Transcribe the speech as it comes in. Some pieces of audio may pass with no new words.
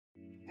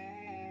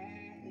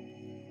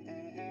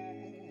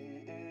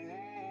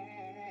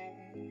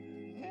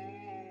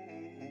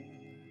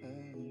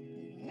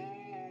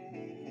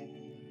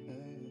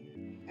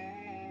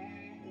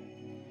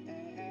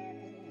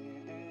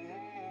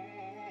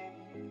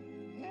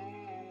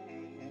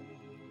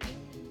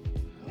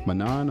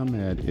Manan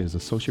Ahmed is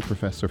Associate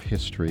Professor of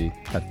History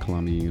at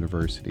Columbia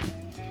University.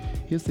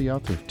 He is the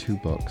author of 2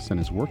 books and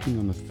is working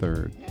on the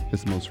 3rd.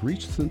 His most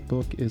recent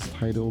book is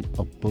titled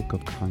A Book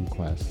of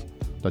Conquest,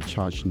 The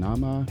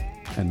Chachnama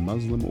and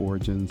Muslim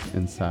Origins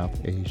in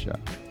South Asia.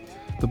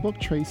 The book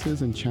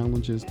traces and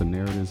challenges the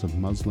narratives of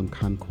Muslim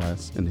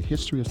conquest in the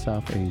history of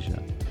South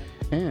Asia,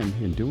 and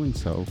in doing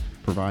so,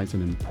 provides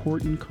an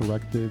important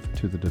corrective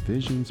to the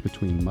divisions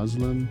between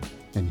Muslim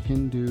and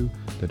Hindu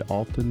that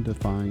often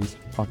defines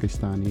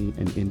Pakistani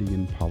and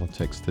Indian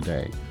politics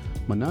today.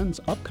 Manan's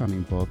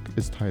upcoming book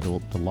is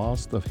titled The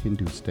Lost of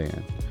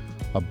Hindustan,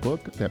 a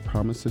book that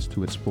promises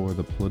to explore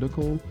the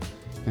political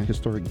and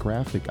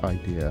historiographic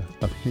idea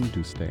of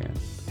Hindustan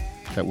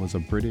that was a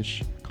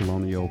British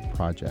colonial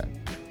project.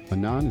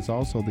 Manan is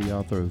also the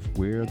author of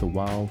Where the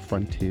Wild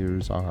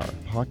Frontiers Are,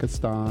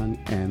 Pakistan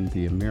and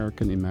the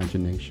American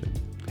Imagination,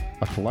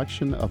 a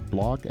collection of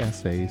blog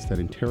essays that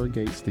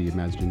interrogates the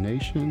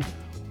imagination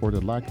or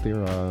the lack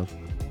thereof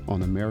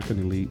on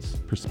American elites'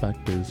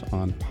 perspectives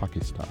on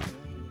Pakistan.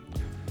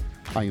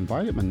 I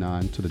invited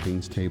Manan to the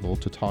Dean's Table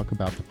to talk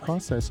about the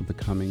process of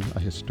becoming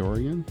a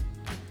historian,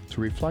 to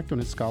reflect on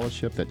his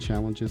scholarship that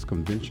challenges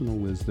conventional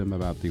wisdom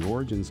about the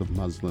origins of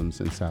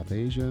Muslims in South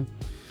Asia,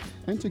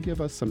 and to give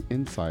us some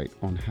insight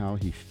on how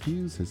he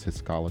fuses his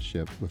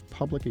scholarship with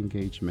public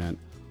engagement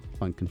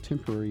on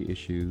contemporary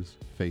issues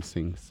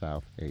facing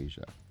South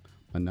Asia.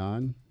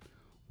 Manan,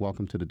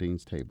 welcome to the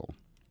Dean's Table.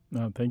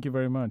 Thank you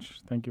very much.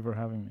 Thank you for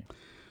having me.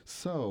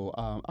 So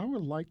I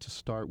would like to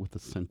start with a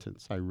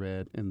sentence I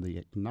read in the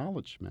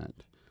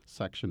acknowledgement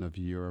section of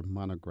your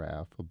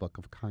monograph, A Book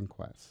of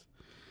Conquest.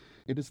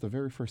 It is the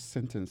very first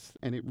sentence,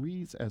 and it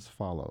reads as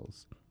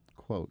follows,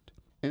 quote,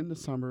 "In the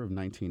summer of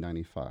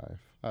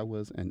 1995, I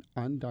was an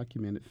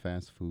undocumented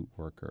fast food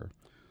worker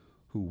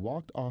who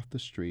walked off the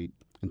street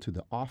into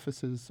the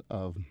offices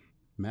of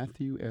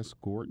Matthew S.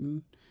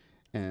 Gordon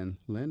and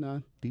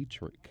Lena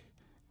Dietrich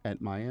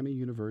at Miami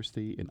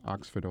University in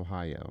Oxford,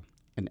 Ohio,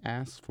 and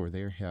asked for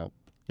their help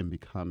in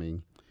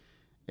becoming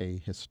a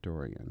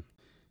historian.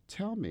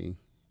 Tell me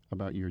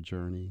about your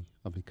journey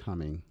of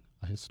becoming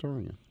a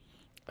historian."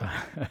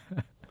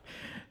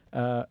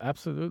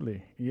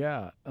 Absolutely.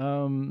 Yeah.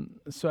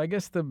 So I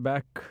guess the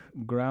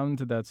background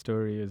to that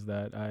story is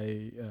that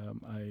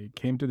I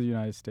came to the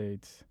United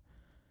States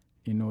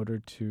in order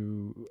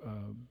to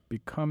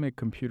become a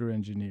computer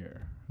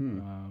engineer.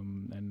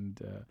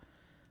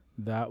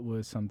 That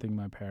was something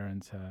my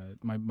parents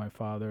had. My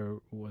father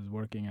was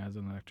working as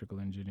an electrical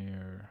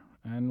engineer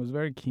and was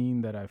very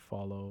keen that I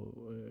follow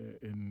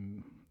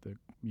in the,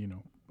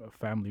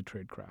 family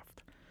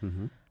tradecraft.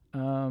 Mm-hmm.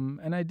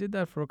 And I did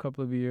that for a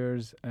couple of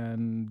years,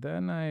 and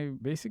then I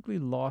basically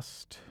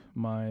lost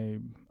my,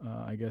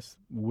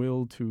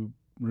 will to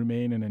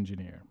remain an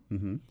engineer.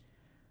 Mm-hmm.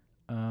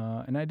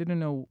 And I didn't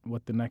know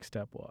what the next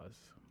step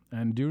was.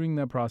 And during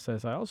that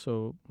process, I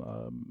also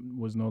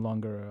was no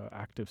longer an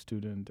active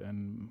student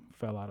and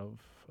fell out of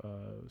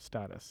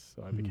status,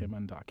 so I became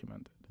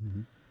undocumented.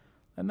 Mm-hmm.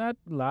 And that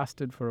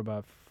lasted for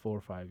about 4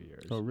 or 5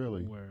 years. Oh,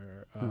 really?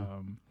 Where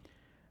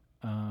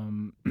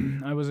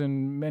I was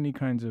in many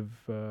kinds of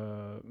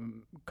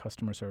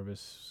customer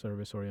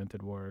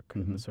service-oriented work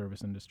in the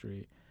service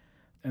industry.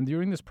 And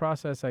during this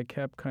process, I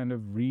kept kind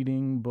of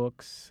reading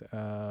books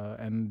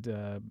and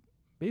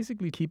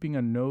basically keeping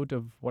a note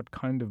of what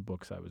kind of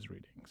books I was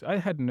reading. So I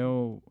had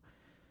no,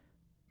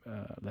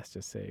 let's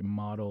just say,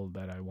 model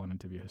that I wanted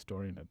to be a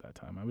historian at that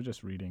time. I was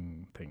just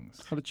reading things.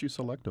 How did you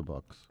select the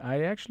books?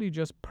 I actually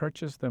just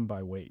purchased them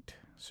by weight.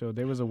 So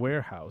there was a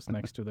warehouse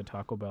next to the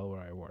Taco Bell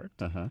where I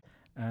worked. Uh-huh.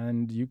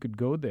 And you could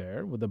go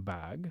there with a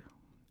bag,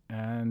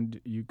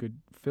 and you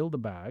could fill the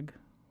bag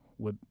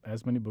with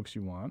as many books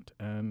you want,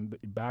 and the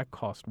bag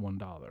cost $1.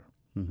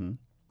 Mm-hmm.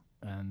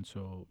 And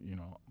so,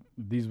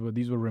 these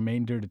were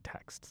remaindered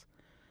texts.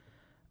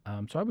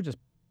 So I would just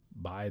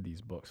buy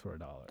these books for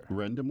 $1.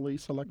 Randomly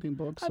selecting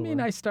books? I mean,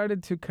 I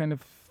started to kind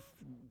of,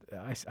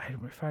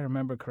 if I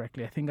remember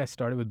correctly, I think I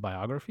started with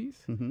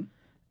biographies. Mm-hmm.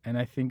 And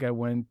I think I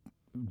went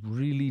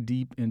really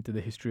deep into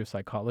the history of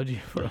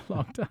psychology for a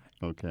long time.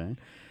 Okay.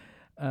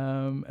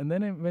 And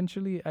then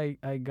eventually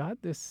I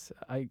got this,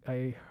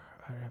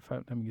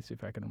 let me see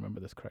if I can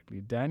remember this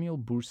correctly. Daniel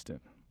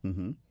Boorstin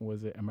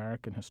was an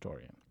American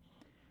historian.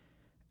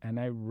 And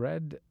I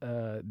read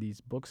these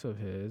books of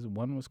his.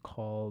 One was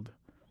called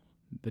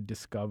The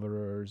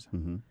Discoverers.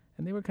 Mm-hmm.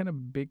 And they were kind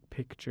of big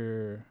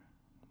picture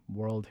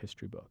world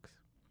history books.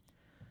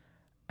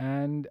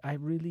 And I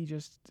really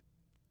just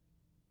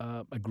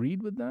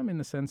agreed with them in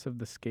the sense of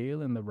the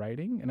scale and the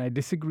writing. And I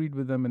disagreed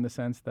with them in the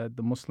sense that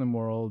the Muslim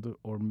world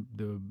or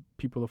the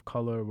people of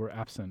color were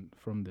absent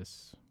from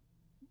this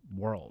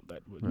world.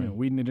 That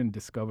we didn't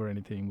discover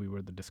anything. We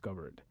were the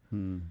discovered.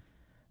 Mm.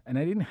 And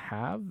I didn't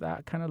have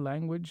that kind of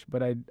language,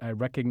 but I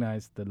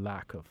recognized the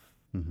lack of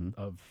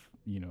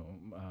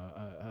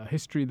a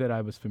history that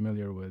I was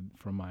familiar with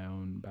from my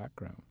own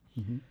background.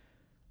 Mm-hmm.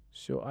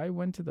 So I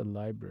went to the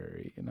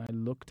library and I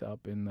looked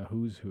up in the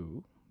Who's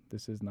Who.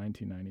 This is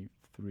 1995.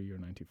 93 or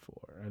 94.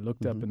 I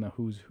looked up in the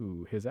who's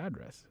who his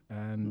address,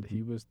 and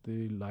he was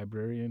the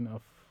Librarian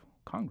of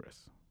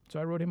Congress. So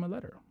I wrote him a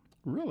letter.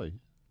 Really?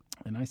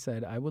 And I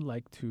said, I would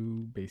like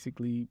to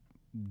basically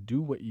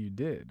do what you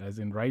did, as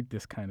in write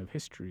this kind of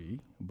history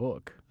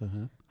book.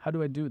 How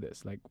do I do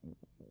this? Like,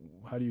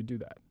 how do you do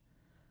that?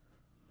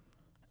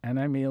 And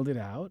I mailed it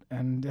out,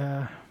 and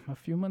a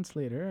few months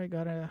later, I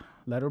got a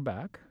letter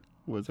back.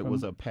 Was it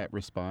a pat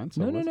response?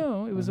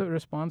 No. It was a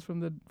response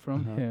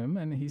from him,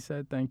 and he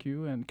said thank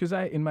you. And because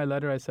in my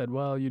letter I said,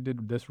 well, you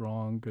did this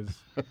wrong because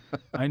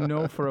I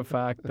know for a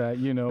fact that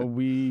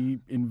we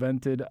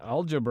invented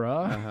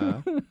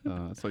algebra.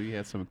 So you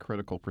had some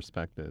critical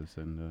perspectives,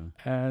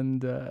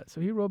 and so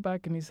he wrote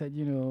back and he said,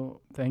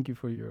 thank you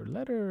for your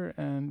letter,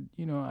 and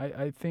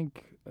I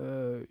think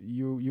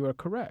you are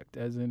correct,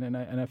 as in, and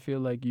I feel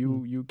like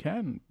you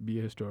can be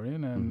a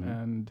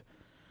historian,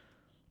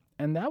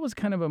 and that was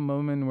kind of a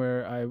moment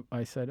where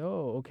I said,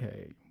 oh,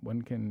 okay,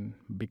 one can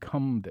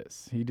become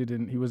this.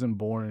 He wasn't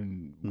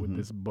born with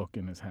this book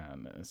in his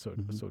hand, so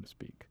to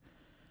speak.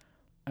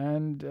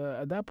 And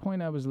at that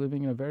point, I was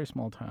living in a very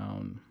small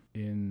town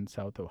in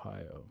South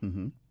Ohio.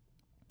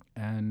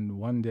 And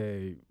one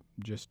day,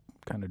 just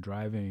kind of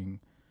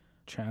driving,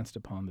 chanced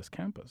upon this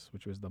campus,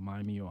 which was the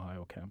Miami,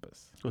 Ohio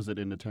campus. Was it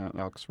in the town,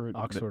 Oxford?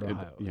 Oxford,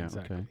 Ohio, yeah,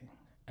 exactly. Okay.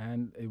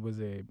 And it was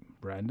a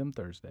random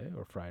Thursday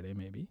or Friday,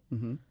 maybe.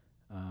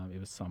 It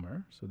was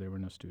summer, so there were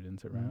no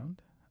students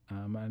around.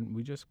 And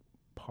we just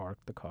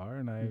parked the car,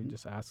 and I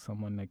just asked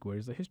someone, like,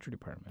 where's the history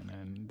department?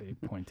 And they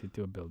pointed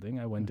to a building.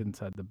 I went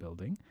inside the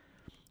building.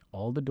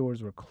 All the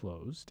doors were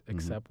closed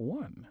except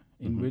one,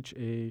 in which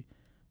in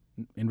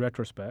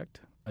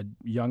retrospect, a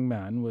young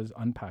man was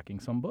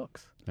unpacking some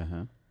books.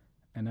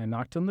 And I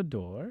knocked on the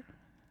door,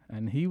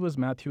 and he was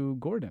Matthew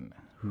Gordon,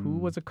 who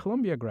was a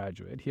Columbia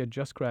graduate. He had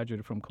just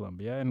graduated from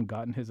Columbia and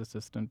gotten his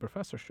assistant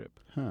professorship.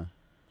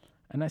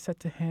 And I said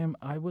to him,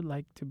 I would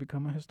like to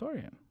become a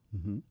historian.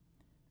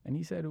 And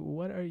he said,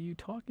 what are you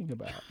talking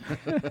about?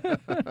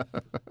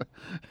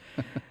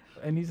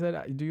 And he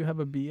said, do you have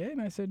a BA?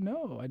 And I said,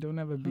 no, I don't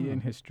have a BA in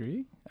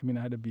history. I mean,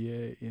 I had a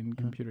BA in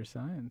computer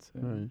science.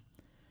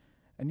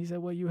 And he said,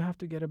 well, you have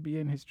to get a BA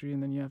in history,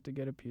 and then you have to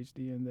get a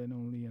PhD, and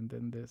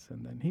then this,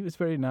 and then. He was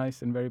very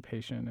nice and very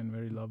patient and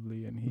very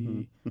lovely,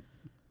 and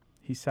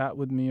he sat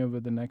with me over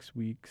the next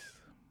weeks.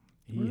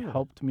 He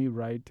helped me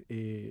write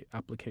a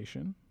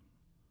application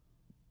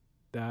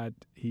that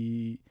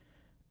he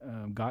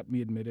got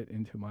me admitted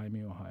into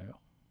Miami, Ohio.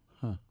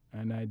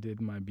 And I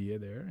did my BA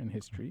there in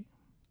history.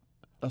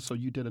 So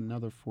you did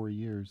another 4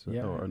 years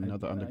or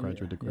another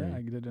undergraduate degree. Yeah,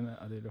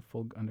 I did a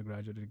full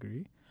undergraduate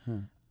degree.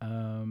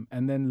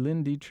 And then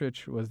Lynn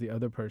Dietrich was the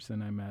other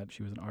person I met.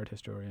 She was an art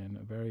historian,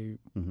 a very,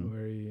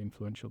 very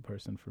influential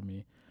person for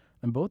me.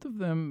 And both of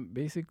them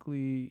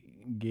basically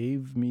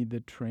gave me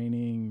the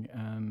training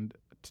and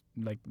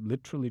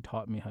literally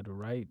taught me how to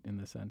write, in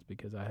the sense,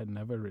 because I had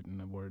never written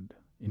a word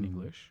in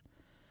English.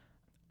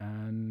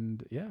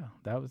 And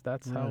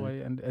that's how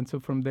and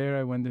so from there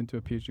I went into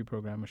a PhD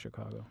program in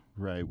Chicago.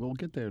 Right. We'll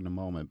get there in a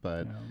moment,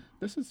 but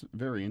this is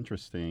very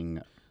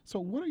interesting. So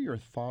what are your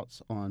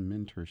thoughts on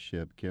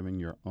mentorship, given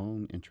your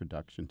own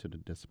introduction to the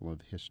discipline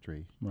of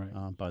history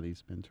by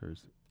these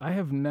mentors? I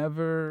have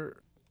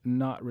never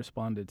not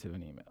responded to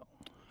an email.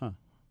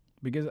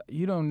 Because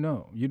you don't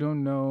know. You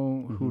don't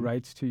know who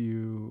writes to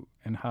you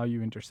and how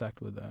you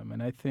intersect with them.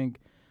 And I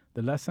think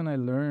the lesson I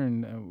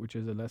learned, which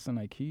is a lesson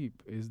I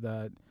keep, is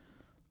that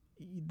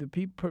the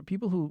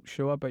people who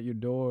show up at your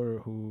door,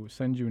 who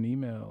send you an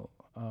email,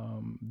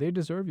 they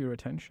deserve your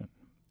attention.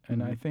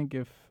 And I think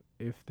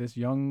if this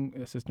young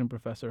assistant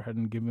professor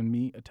hadn't given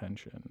me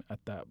attention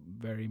at that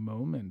very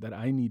moment that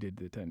I needed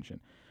the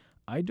attention,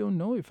 I don't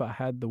know if I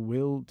had the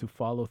will to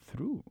follow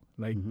through.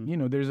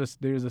 There's a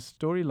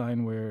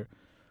storyline where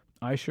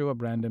I show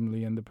up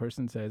randomly and the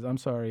person says, I'm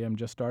sorry, I'm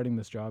just starting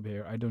this job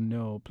here. I don't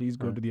know. Please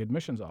go to the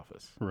admissions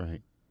office.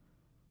 Right.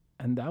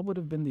 And that would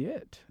have been the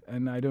it.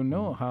 And I don't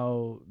know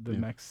how the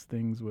next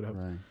things would have.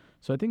 Right.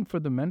 So I think for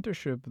the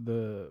mentorship,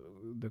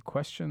 the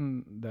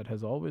question that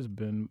has always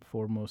been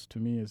foremost to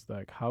me is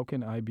like, how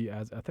can I be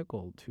as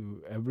ethical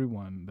to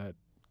everyone that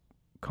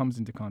comes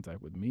into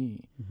contact with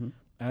me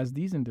as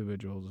these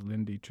individuals,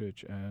 Lynn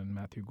Dietrich and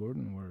Matthew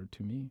Gordon, were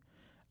to me.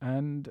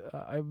 And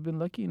I've been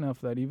lucky enough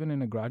that even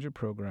in a graduate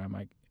program,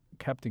 I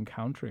kept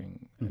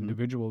encountering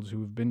individuals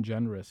who've been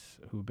generous,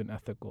 who've been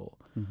ethical.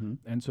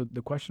 And so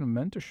the question of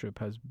mentorship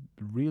has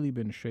really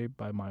been shaped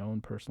by my own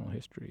personal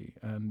history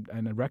and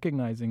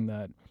recognizing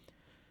that,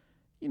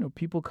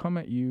 people come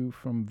at you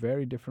from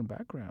very different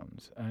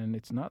backgrounds. And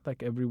it's not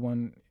like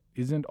everyone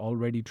isn't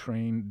already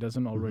trained,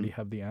 doesn't already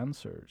have the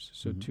answers.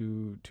 So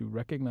to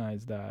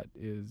recognize that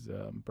is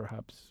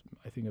perhaps,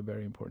 I think, a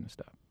very important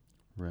step.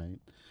 Right.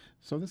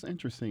 So that's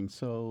interesting.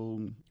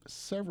 So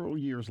several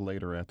years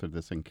later, after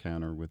this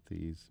encounter with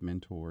these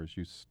mentors,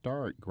 you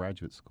start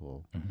graduate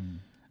school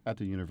at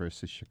the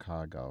University of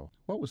Chicago.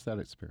 What was that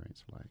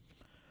experience like?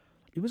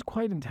 It was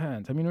quite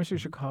intense. I mean, University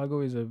of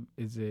Chicago is a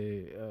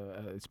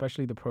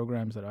especially the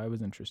programs that I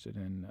was interested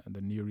in,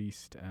 the Near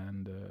East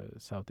and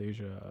South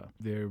Asia.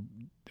 They're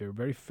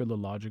very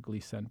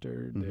philologically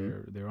centered.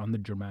 They're on the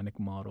Germanic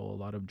model. A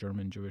lot of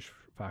German Jewish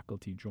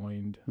faculty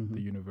joined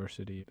the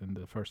university in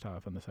the first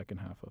half and the second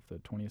half of the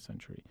 20th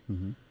century.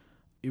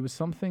 It was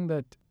something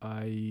that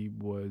I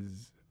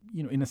was,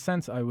 in a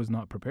sense, I was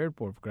not prepared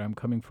for. I'm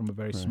coming from a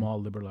very small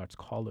liberal arts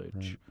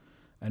college,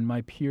 and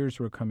my peers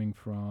were coming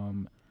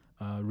from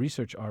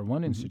research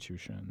R1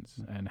 institutions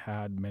and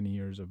had many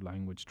years of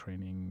language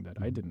training that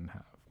I didn't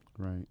have.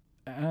 Right.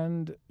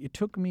 And it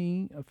took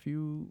me a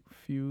few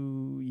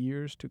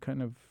years to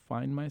kind of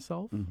find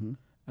myself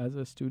as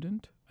a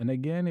student. And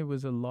again, it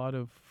was a lot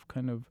of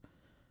kind of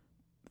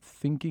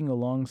thinking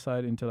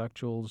alongside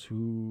intellectuals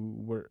who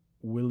were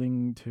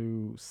willing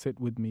to sit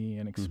with me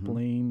and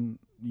explain,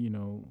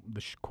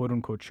 the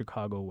quote-unquote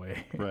Chicago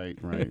way. Right.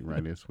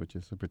 Which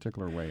is a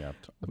particular way I've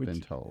been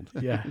told.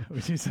 Yeah,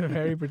 which is a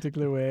very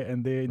particular way,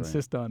 and they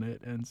insist on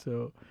it. And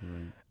so,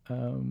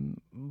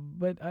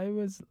 but I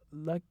was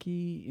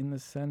lucky in the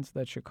sense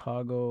that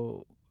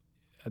Chicago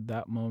at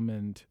that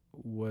moment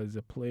was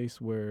a place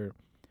where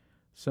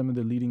some of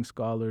the leading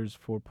scholars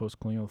for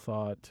post-colonial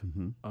thought,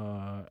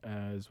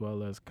 as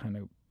well as kind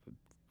of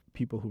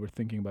people who were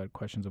thinking about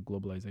questions of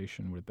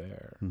globalization were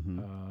there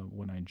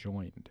when I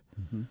joined.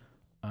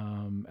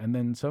 And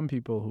then some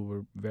people who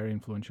were very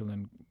influential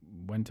and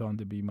went on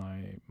to be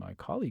my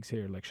colleagues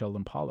here, like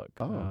Sheldon Pollock,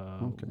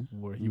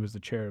 where he was the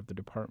chair of the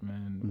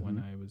department when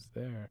I was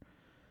there,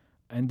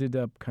 ended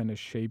up kind of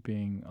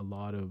shaping a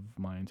lot of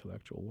my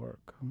intellectual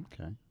work.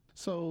 Okay.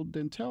 So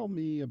then tell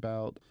me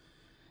about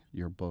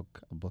your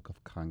book, A Book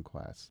of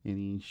Conquest.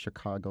 Any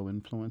Chicago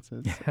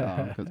influences?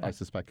 Because I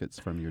suspect it's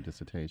from your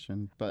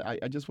dissertation. But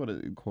I just want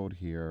to quote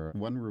here.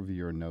 One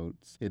reviewer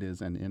notes, it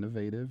is an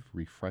innovative,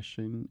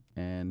 refreshing,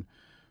 and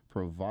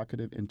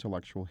provocative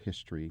intellectual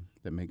history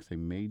that makes a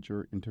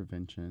major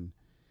intervention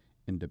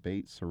in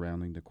debates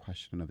surrounding the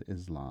question of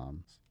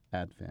Islam's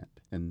advent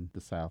in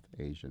the South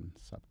Asian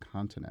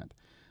subcontinent.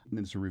 And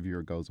this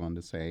reviewer goes on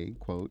to say,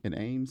 quote, it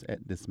aims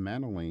at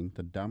dismantling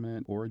the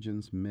dominant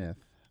origins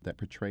myth that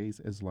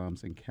portrays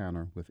Islam's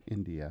encounter with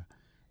India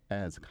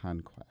as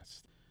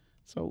conquest.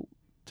 So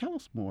tell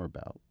us more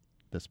about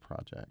this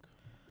project.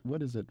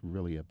 What is it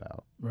really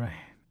about? Right.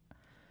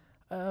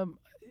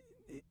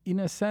 In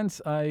a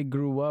sense, I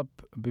grew up,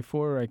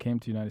 before I came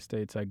to the United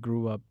States, I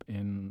grew up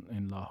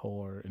in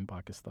Lahore in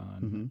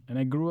Pakistan. And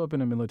I grew up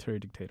in a military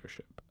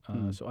dictatorship.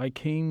 So I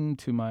came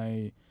to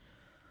my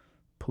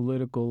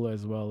political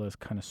as well as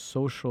kind of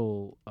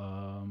social,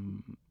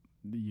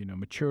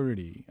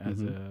 maturity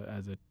as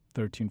a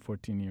 13,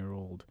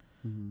 14-year-old.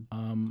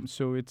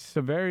 So it's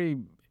a very,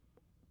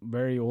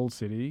 very old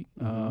city,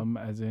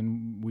 as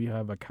in we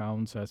have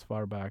accounts as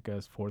far back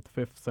as 4th,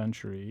 5th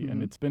century,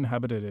 and it's been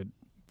inhabited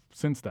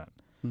since then.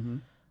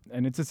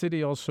 And it's a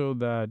city also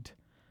that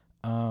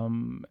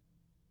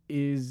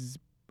is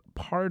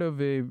part of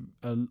a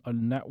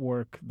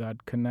network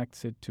that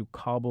connects it to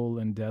Kabul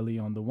and Delhi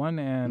on the one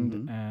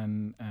end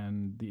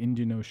and the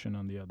Indian Ocean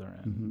on the other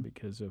end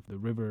because of the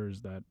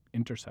rivers that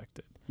intersect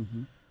it.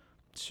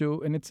 So,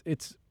 and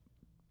it's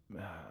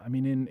I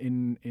mean,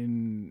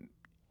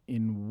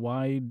 in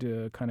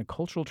wide kind of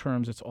cultural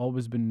terms, it's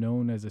always been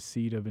known as a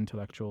seat of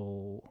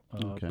intellectual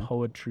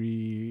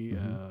poetry,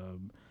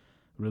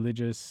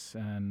 religious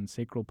and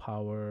sacral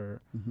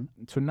power.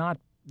 So not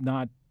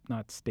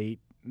state.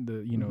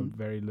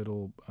 Very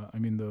little.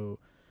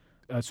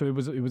 So it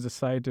was a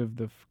site of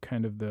the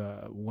kind of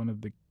the one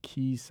of the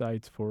key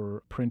sites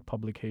for print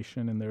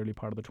publication in the early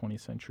part of the 20th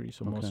century.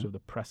 So most of the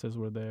presses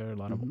were there. A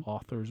lot of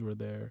authors were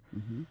there.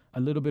 A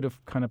little bit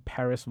of kind of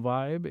Paris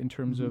vibe in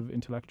terms of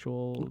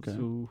intellectuals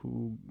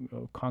who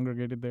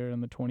congregated there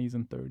in the 20s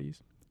and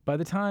 30s. By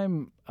the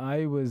time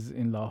I was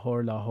in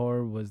Lahore,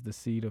 Lahore was the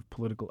seat of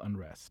political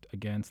unrest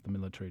against the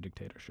military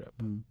dictatorship.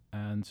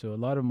 And so a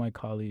lot of my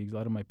colleagues, a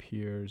lot of my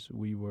peers,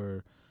 we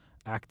were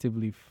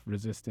actively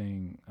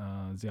resisting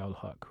Ziaul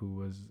Haq, who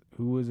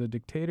was a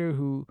dictator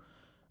who,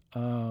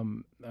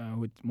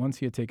 once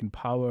he had taken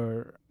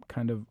power,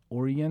 kind of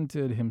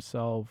oriented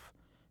himself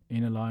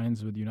in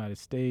alliance with the United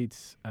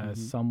States as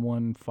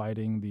someone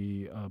fighting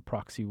the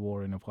proxy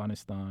war in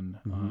Afghanistan.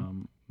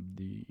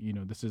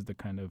 This is the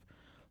kind of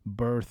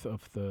birth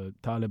of the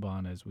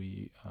Taliban, as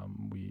we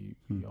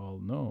all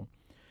know.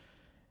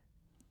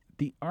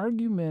 The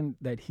argument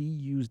that he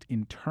used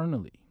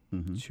internally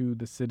to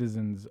the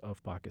citizens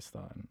of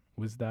Pakistan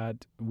was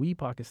that we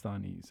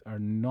Pakistanis are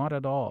not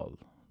at all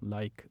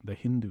like the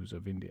Hindus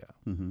of India,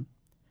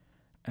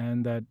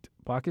 and that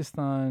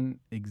Pakistan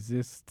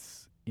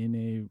exists in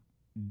a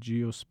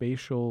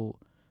geospatial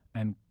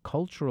and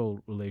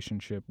cultural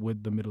relationship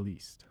with the Middle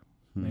East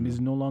and is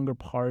no longer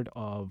part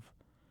of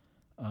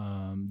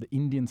the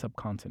Indian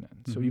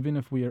subcontinent. So even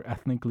if we are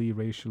ethnically,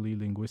 racially,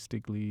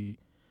 linguistically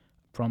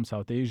from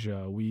South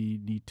Asia,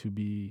 we need to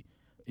be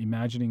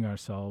imagining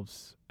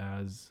ourselves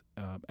as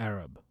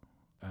Arab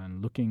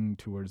and looking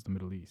towards the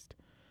Middle East.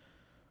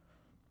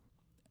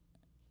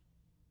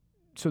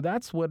 So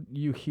that's what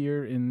you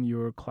hear in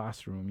your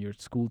classroom, your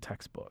school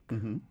textbook.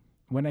 Mm-hmm.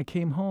 When I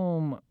came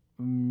home,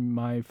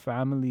 my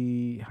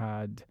family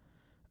had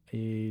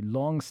a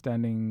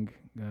long-standing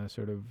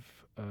sort of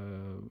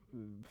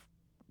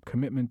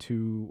commitment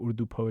to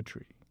Urdu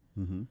poetry.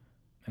 Mm-hmm.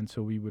 And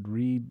so we would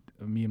read,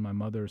 me and my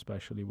mother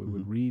especially, we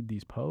would read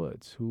these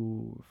poets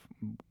who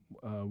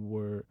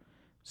were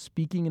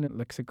speaking in a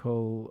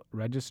lexical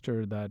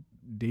register that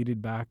dated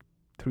back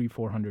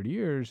 300-400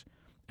 years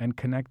and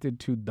connected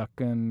to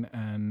Deccan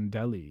and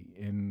Delhi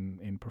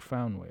in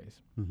profound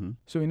ways. Mm-hmm.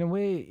 So in a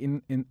way,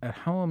 in at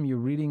home,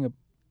 you're reading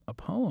a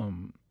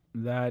poem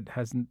that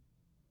has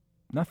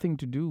nothing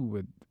to do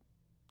with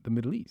the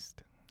Middle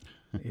East.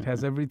 It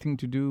has everything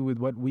to do with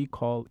what we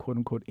call, quote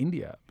unquote,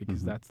 India,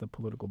 because that's the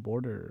political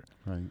border.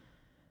 Right.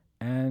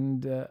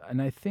 And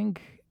I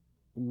think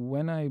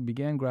when I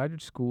began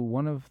graduate school,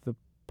 one of the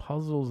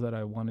puzzles that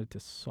I wanted to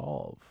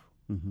solve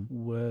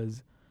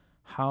was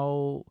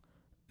how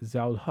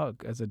Ziaul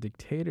Haq, as a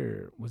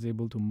dictator, was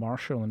able to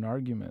marshal an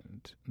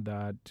argument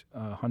that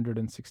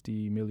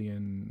 160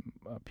 million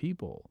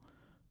people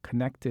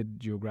connected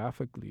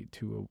geographically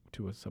to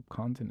a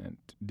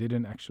subcontinent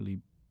didn't actually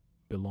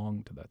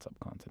belong to that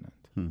subcontinent.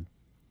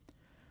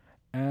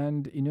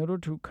 And in order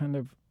to kind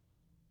of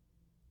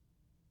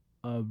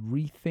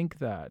rethink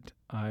that,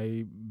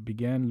 I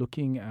began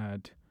looking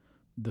at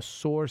the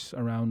source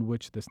around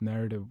which this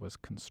narrative was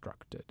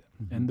constructed.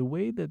 And the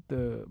way that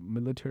the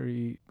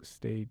military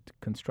state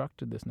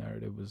constructed this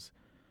narrative was,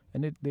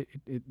 and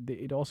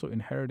it also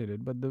inherited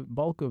it, but the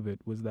bulk of it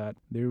was that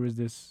there was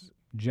this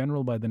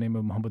general by the name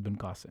of Muhammad bin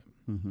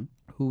Qasim,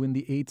 who in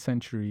the 8th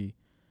century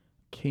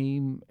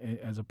came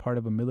as a part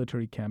of a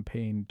military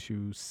campaign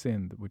to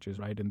Sindh, which is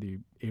right in the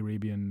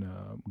Arabian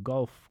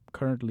Gulf,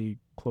 currently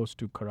close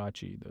to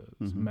Karachi, the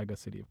mega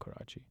city of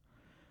Karachi.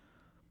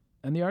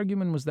 And the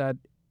argument was that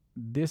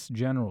this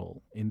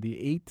general in the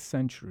 8th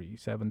century,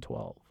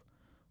 712,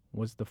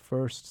 was the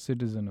first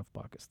citizen of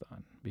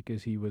Pakistan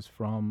because he was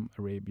from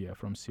Arabia,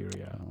 from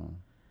Syria. Oh.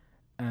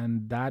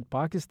 And that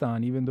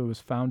Pakistan, even though it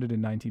was founded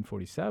in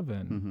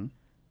 1947,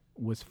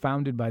 was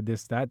founded by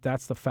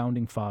that's the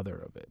founding father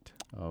of it.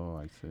 Oh,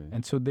 I see.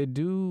 And so they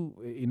do,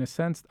 in a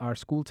sense, our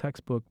school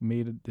textbook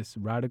made this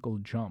radical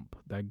jump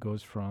that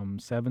goes from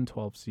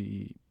 712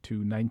 CE to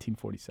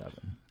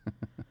 1947.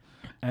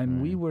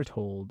 And we were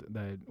told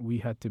that we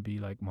had to be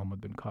like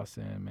Muhammad bin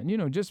Qasim,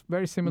 and just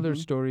very similar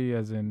story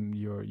as in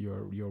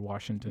your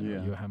Washington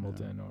or your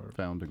Hamilton or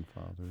founding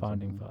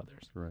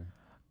fathers. Right.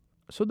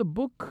 So the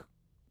book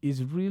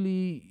is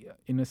really,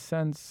 in a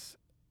sense,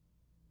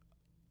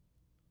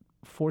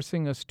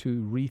 forcing us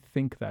to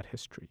rethink that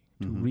history,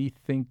 to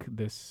rethink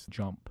this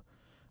jump.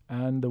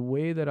 And the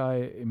way that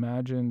I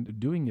imagined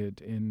doing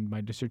it in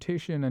my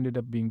dissertation ended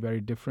up being very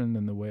different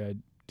than the way I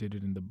did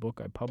it in the book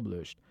I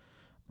published.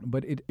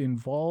 But it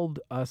involved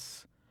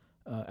us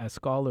as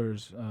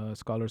scholars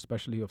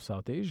especially of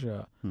South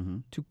Asia,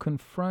 to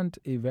confront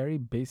a very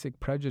basic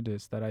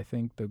prejudice that I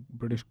think the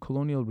British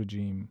colonial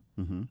regime,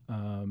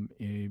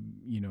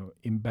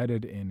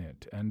 embedded in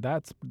it. And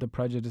that's the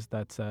prejudice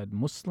that said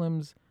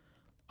Muslims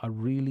are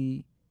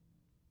really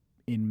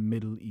in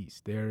Middle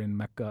East. They're in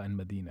Mecca and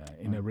Medina,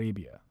 in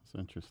Arabia. That's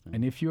interesting.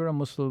 And if you're a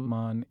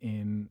Musliman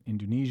in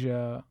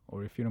Indonesia,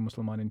 or if you're a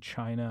Musliman in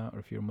China, or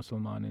if you're a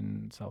Musliman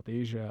in South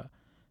Asia,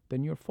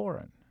 then you're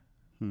foreign.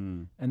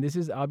 And this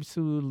is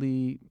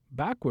absolutely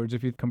backwards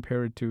if you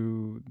compare it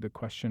to the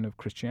question of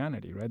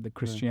Christianity, right? The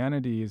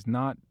Christianity is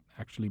not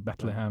actually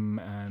Bethlehem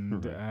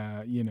and,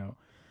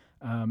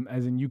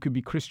 as in you could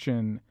be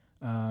Christian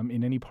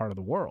in any part of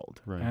the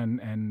world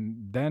and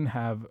then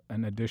have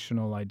an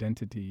additional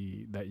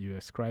identity that you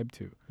ascribe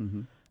to.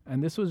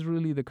 And this was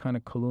really the kind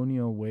of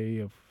colonial way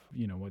of,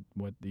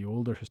 what the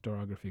older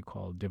historiography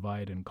called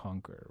divide and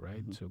conquer,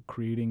 right? So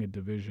creating a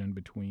division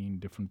between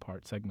different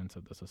segments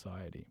of the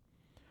society,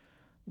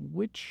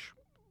 which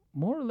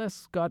more or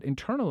less got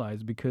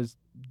internalized because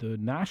the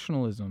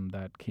nationalism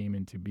that came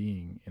into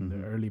being in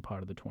the early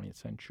part of the 20th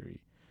century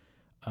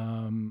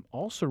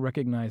also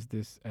recognized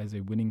this as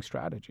a winning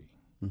strategy.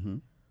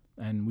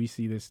 And we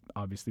see this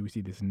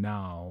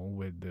now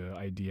with the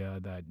idea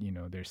that,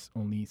 there's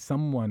only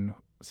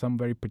some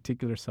very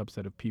particular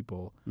subset of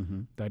people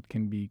that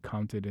can be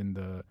counted in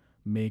the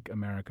Make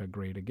America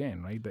Great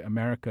Again, right? The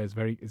America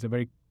is a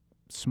very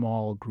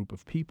small group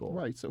of people.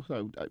 Right.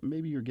 So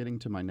maybe you're getting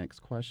to my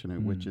next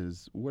question, which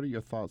is, what are your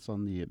thoughts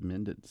on the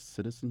Amended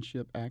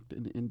Citizenship Act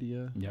in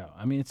India? Yeah,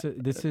 I mean,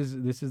 this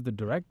is the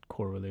direct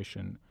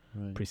correlation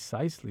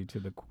precisely to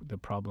the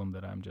problem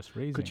that I'm just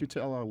raising. Could you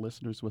tell our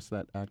listeners what's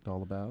that act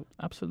all about?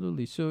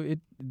 Absolutely. So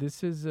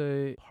this is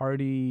a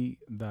party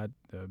that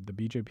the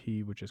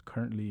BJP, which is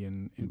currently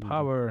in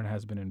power and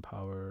has been in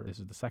power. This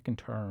is the second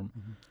term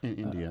in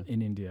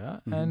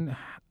India.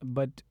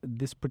 But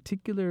this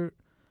particular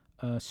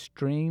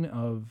strain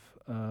of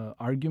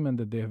argument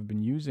that they have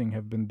been using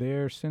have been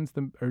there since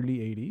the early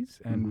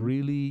 80s, and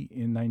really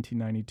in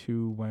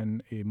 1992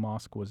 when a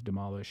mosque was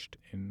demolished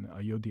in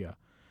Ayodhya.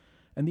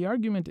 And the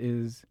argument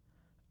is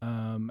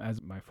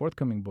as my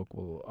forthcoming book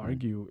will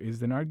argue,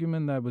 is an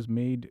argument that was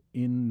made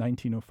in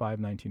 1905,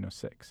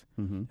 1906.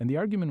 Mm-hmm. And the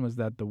argument was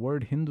that the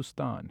word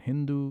Hindustan,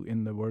 Hindu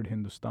in the word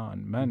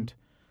Hindustan, meant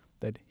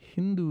that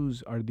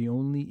Hindus are the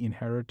only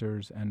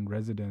inheritors and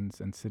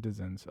residents and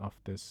citizens of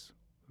this,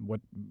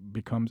 what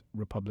becomes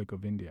Republic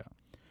of India.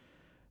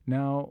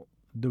 Now,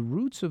 the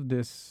roots of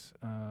this,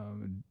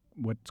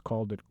 what's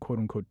called a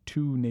quote-unquote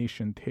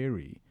two-nation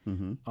theory,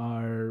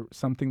 are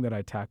something that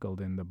I tackled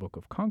in the Book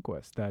of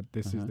Conquest, that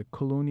this is the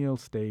colonial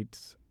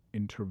state's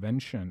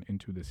intervention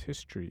into this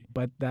history.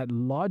 But that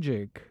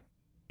logic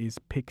is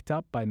picked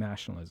up by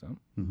nationalism,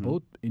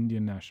 both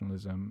Indian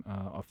nationalism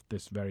of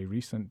this very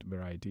recent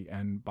variety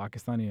and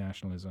Pakistani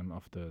nationalism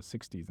of the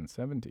 60s and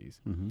 70s,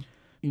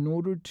 in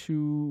order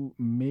to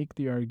make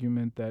the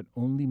argument that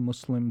only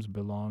Muslims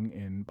belong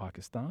in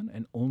Pakistan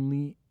and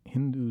only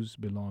Hindus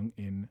belong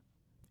in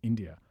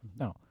India.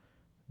 Now,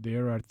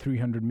 there are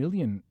 300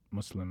 million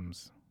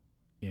Muslims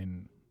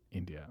in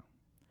India.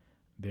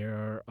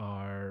 There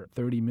are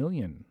 30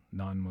 million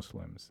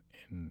non-Muslims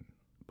in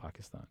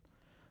Pakistan.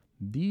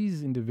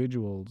 These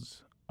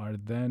individuals are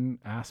then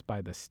asked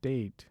by the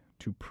state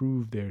to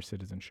prove their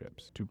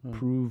citizenships, to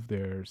prove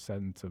their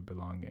sense of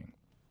belonging.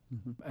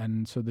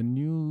 And so the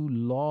new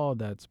law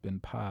that's been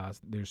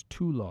passed, there's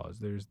two laws.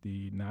 There's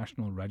the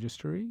National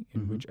Registry,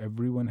 in which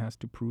everyone has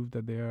to prove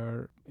that they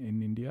are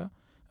in India,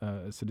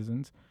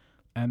 citizens.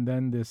 And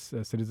then this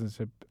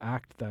Citizenship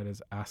Act that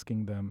is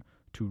asking them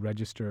to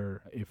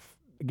register,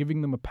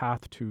 giving them a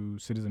path to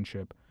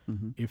citizenship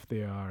if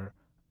they are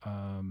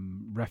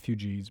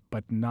refugees,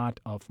 but not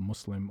of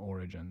Muslim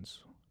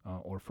origins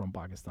or from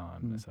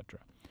Pakistan,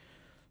 etc.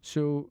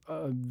 So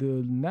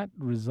the net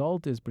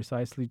result is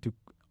precisely to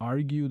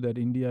argue that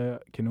India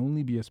can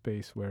only be a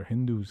space where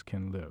Hindus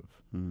can live,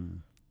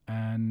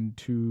 and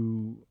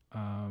to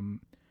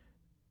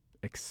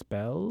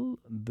expel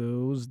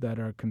those that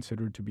are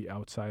considered to be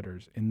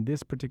outsiders. In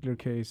this particular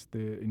case,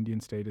 the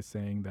Indian state is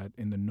saying that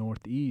in the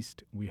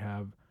northeast, we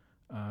have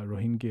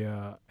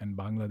Rohingya and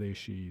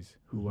Bangladeshis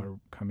who are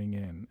coming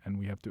in, and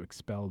we have to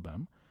expel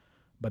them.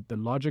 But the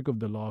logic of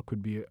the law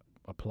could be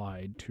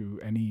applied to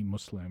any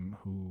Muslim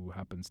who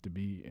happens to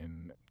be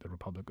in the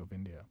Republic of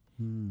India.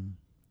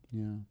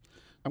 Yeah.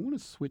 I want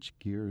to switch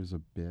gears a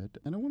bit,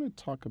 and I want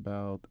to talk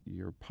about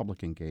your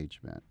public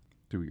engagement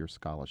through your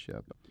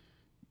scholarship.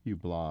 You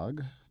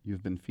blog.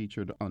 You've been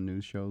featured on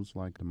news shows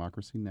like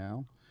Democracy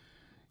Now!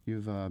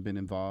 You've been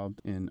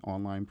involved in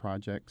online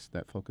projects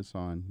that focus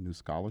on new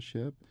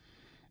scholarship.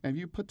 And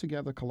you put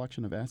together a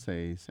collection of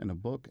essays in a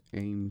book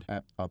aimed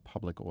at a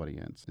public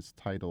audience. It's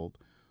titled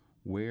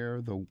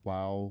Where the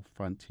Wild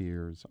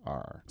Frontiers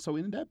Are. So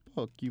in that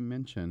book, you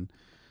mentioned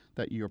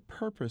that your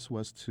purpose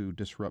was to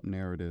disrupt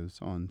narratives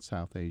on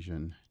South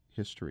Asian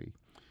history.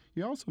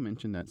 You also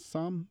mentioned that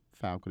some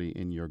faculty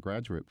in your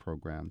graduate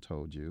program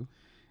told you,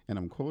 and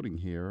I'm quoting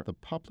here, the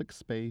public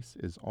space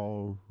is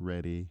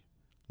already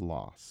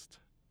lost.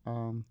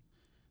 Do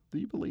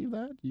you believe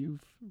that?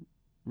 You've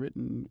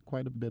written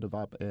quite a bit of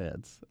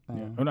op-eds. Oh,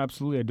 no,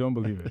 absolutely, I don't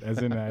believe it. As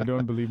in, I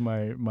don't believe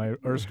my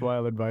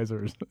erstwhile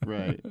advisors.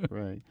 Right.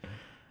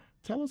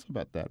 Tell us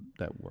about that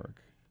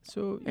work.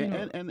 So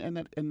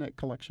and that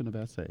collection of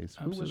essays.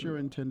 Absolutely. Who was your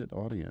intended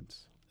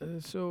audience?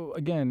 So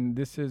again,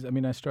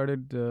 I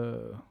started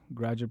the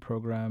graduate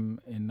program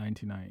in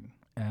 '99,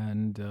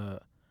 and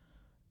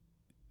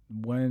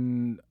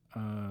when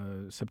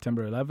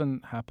September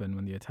 11 happened,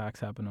 when the attacks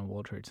happened on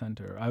World Trade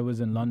Center, I was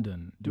in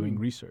London doing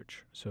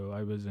research. So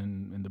I was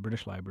in the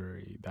British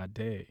Library that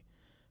day.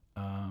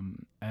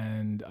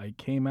 And I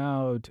came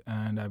out,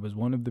 and I was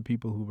one of the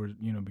people who were,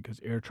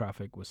 because air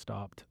traffic was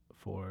stopped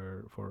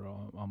for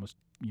almost,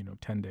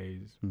 10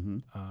 days.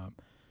 I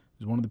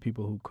was one of the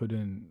people who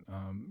couldn't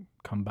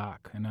come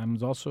back. And I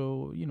was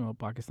also, a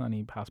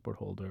Pakistani passport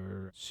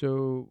holder.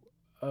 So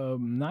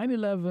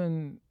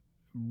 9/11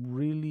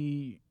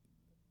 really,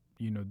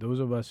 those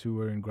of us who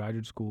were in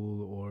graduate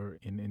school or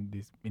in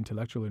this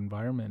intellectual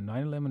environment,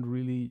 9/11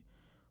 really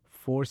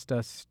forced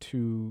us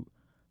to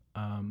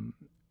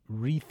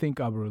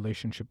rethink our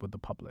relationship with the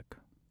public.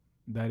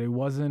 That it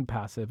wasn't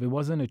passive, it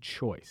wasn't a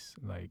choice,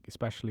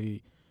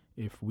 especially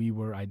if we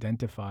were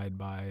identified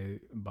by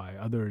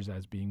others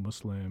as being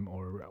Muslim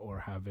or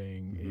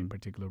having a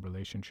particular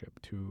relationship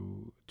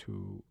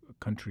to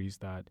countries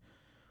that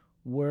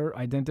were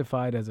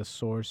identified as a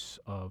source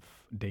of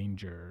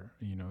danger.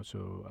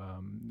 So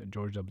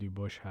George W.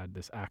 Bush had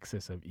this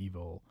axis of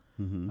evil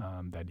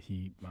that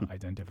he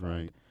identified.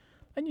 Right.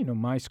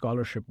 And, my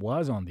scholarship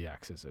was on the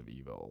axis of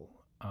evil.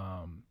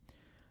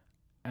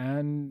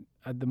 And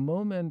at the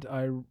moment,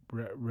 I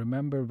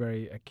remember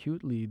very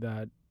acutely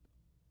that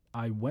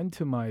I went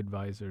to my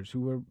advisors,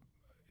 who were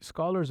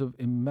scholars of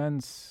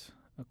immense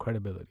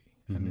credibility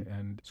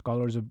and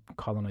scholars of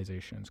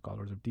colonization,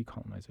 scholars of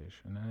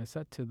decolonization. And I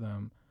said to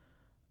them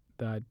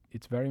that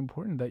it's very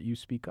important that you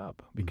speak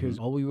up, because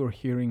all we were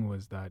hearing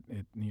was that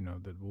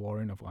the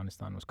war in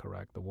Afghanistan was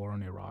correct, the war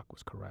in Iraq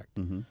was correct.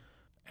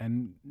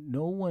 And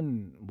no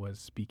one was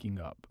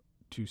speaking up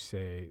to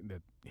say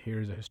that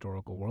here's a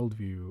historical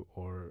worldview,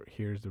 or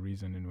here's the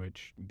reason in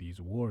which these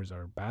wars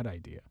are a bad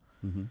idea.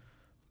 Mm-hmm.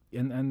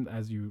 And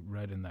as you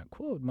read in that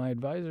quote, my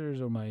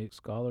advisors or my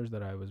scholars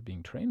that I was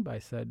being trained by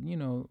said,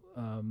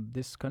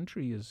 this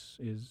country is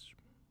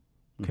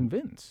Mm-hmm.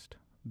 convinced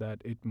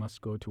that it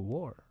must go to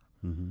war,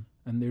 Mm-hmm.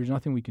 and there's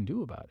nothing we can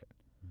do about it.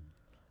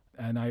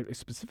 And I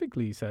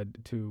specifically said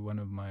to one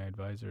of my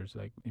advisors,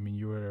 like, I mean,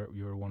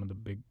 you're one of the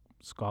big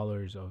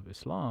scholars of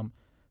Islam.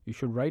 You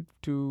should write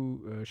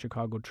to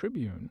Chicago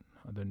Tribune,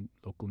 the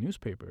local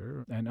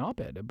newspaper, an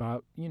op-ed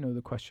about,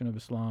 the question of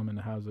Islam and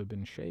how it's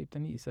been shaped.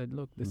 And he said,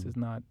 look, this is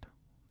not,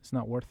 it's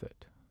not worth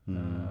it.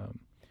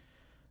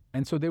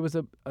 And so there was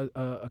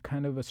a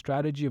kind of a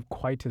strategy of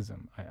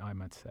quietism, I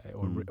might say,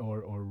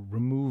 or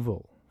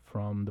removal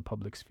from the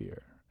public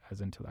sphere as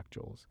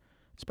intellectuals,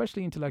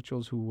 especially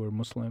intellectuals who were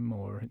Muslim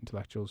or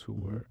intellectuals who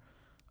were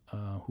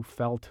who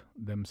felt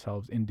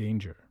themselves in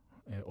danger,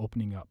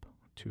 opening up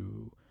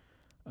to.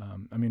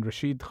 I mean,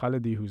 Rashid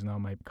Khalidi, who's now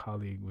my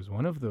colleague, was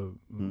one of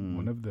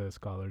the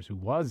scholars who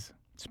was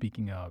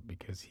speaking out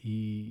because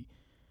he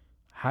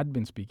had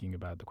been speaking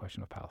about the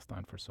question of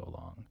Palestine for so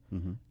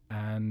long,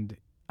 and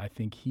I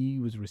think he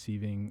was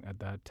receiving at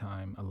that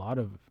time a lot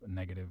of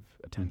negative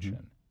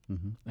attention.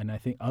 And I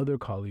think other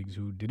colleagues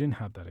who didn't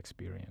have that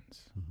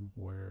experience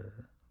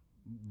were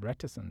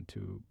reticent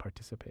to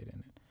participate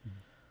in it.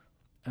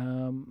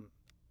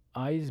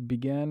 I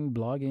began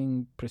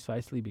blogging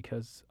precisely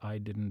because I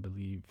didn't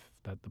believe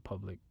that the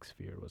public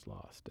sphere was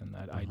lost and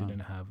that I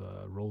didn't have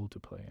a role to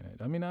play in it.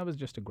 I mean, I was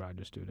just a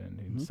graduate student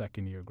in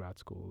second year grad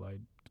school. I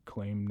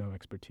claimed no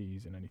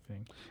expertise in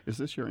anything. Is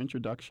this your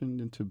introduction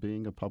into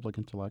being a public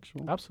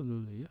intellectual?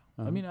 Absolutely, yeah.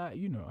 I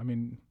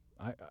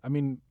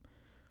mean,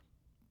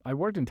 I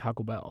worked in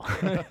Taco Bell.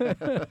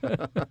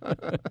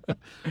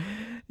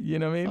 You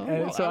know what I mean? Oh,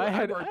 well, so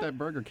I worked at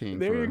Burger King.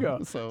 There you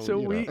go. So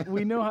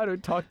we know how to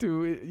talk to,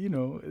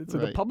 so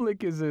the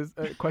public is a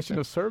question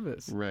of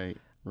service. Right.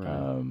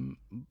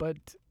 But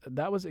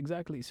that was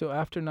exactly, so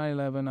after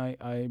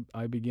 9/11,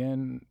 I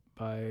began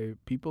by,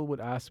 people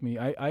would ask me,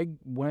 I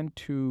went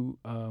to,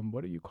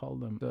 what do you call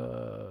them?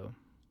 The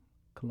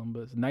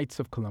Knights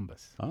of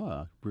Columbus.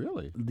 Ah,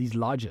 really? These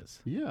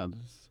lodges. Yeah,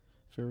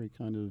 very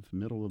kind of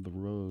middle of the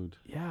road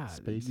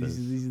spaces.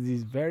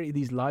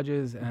 These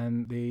lodges,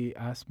 and they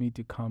asked me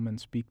to come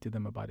and speak to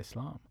them about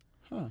Islam.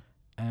 Huh.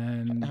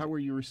 And how were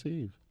you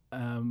received?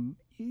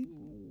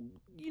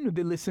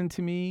 They listened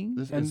to me.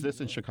 Is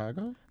this in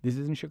Chicago? This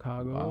is in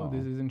Chicago. Wow.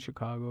 This is in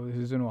Chicago. This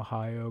is in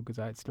Ohio, because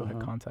I still had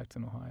contacts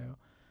in Ohio.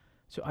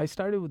 So I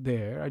started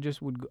there. I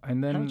just would,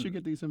 and then. How did you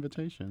get these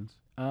invitations?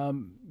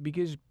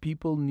 Because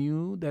people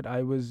knew that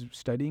I was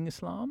studying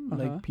Islam,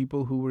 like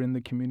people who were in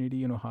the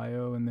community in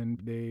Ohio, and then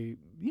they,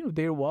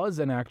 there was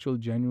an actual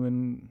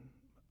genuine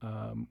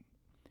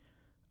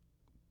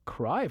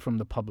cry from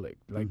the public,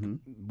 like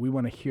we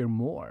want to hear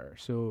more.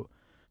 So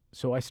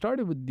I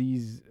started with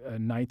these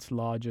Knights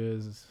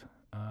lodges.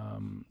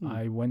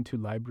 I went to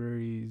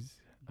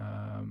libraries,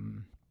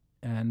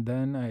 and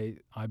then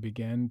I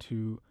began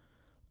to.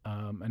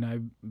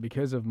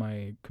 Because of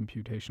my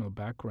computational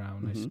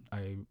background,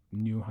 I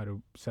knew how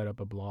to set up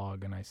a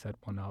blog, and I set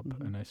one up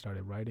and I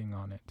started writing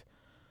on it.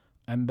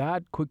 And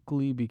that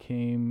quickly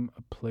became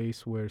a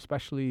place where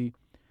especially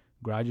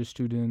graduate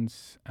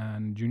students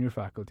and junior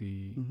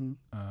faculty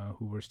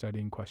who were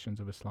studying questions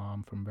of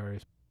Islam from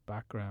various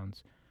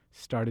backgrounds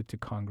started to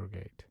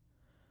congregate.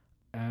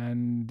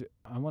 And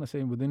I want to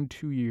say within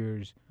 2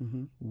 years,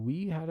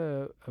 we had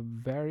a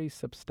very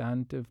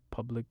substantive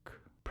public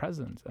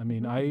presence. I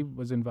mean, I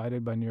was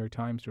invited by New York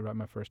Times to write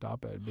my first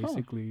op-ed,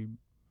 basically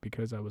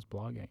because I was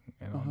blogging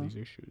and on these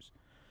issues.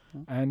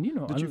 And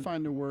did you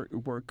find the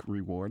work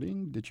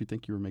rewarding? Did you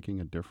think you were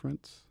making a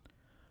difference?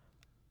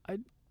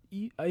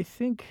 I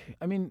think,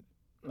 I mean,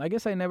 I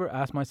guess I never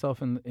asked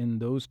myself in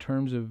those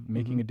terms of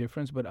making a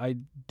difference, but I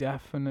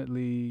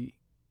definitely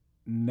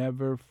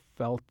never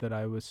felt that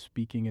I was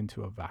speaking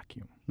into a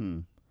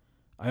vacuum.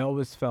 I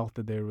always felt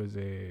that there was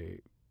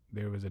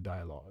a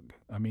dialogue.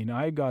 I mean,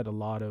 I got a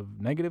lot of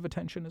negative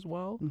attention as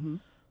well,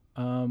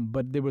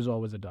 but there was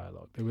always a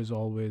dialogue. There was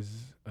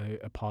always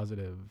a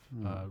positive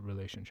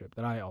relationship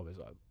that I always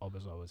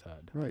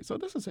had. Right. So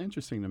this is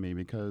interesting to me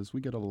because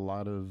we get a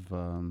lot of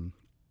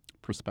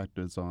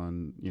perspectives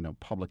on,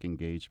 public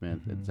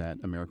engagement. It's that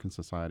American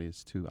society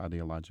is too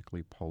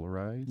ideologically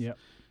polarized. Yep.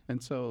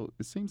 And so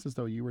it seems as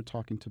though you were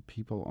talking to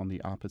people on the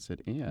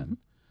opposite end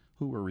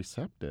who were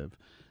receptive.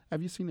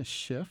 Have you seen a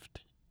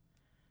shift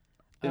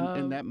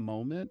in that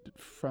moment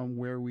from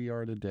where we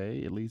are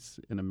today, at least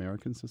in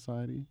American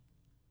society?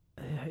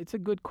 It's a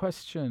good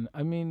question.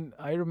 I mean,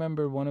 I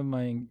remember one of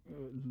my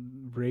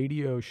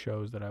radio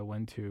shows that I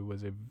went to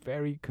was a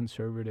very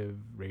conservative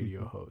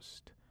radio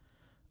host.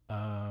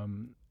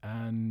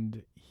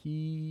 And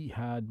he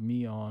had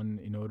me on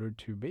in order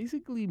to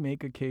basically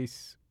make a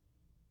case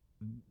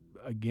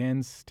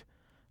against,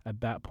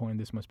 at that point,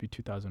 this must be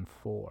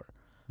 2004,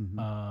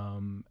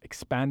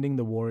 expanding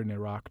the war in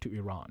Iraq to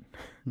Iran.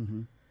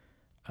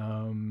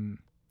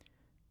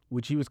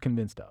 Which he was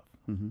convinced of.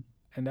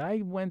 And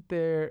I went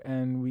there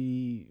and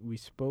we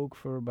spoke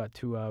for about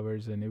 2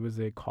 hours, and it was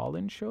a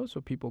call-in show,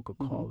 so people could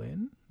call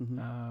in.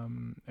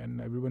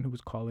 And everyone who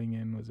was calling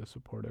in was a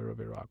supporter of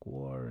Iraq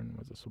War and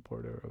was a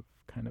supporter of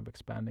kind of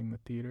expanding the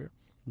theater.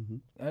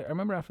 I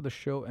remember after the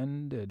show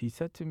ended, he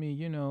said to me,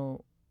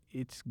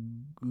 it's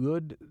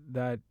good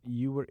that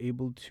you were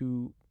able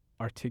to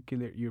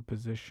articulate your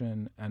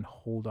position and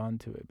hold on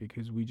to it,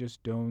 because we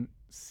just don't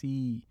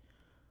see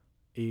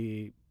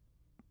a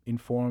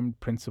informed,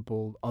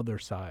 principled other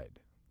side.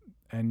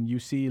 And you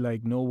see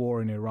like no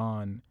war in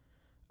Iran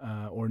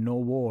or no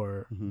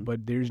war,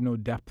 but there's no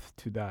depth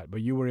to that.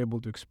 But you were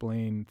able to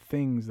explain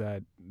things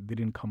that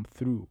didn't come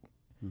through.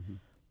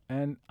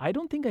 And I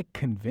don't think I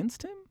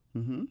convinced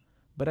him,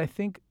 but I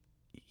think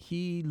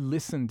he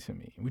listened to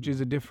me, which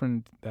is a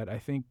different that I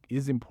think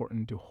is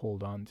important to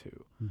hold on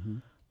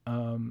to.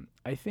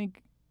 I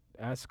think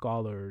as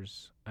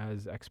scholars,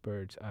 as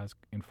experts, as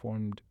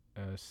informed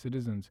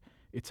citizens,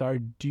 it's our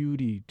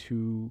duty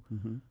to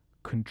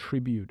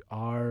contribute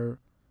our,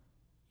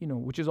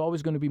 which is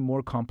always going to be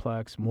more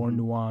complex, more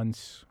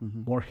nuance,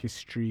 more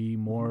history,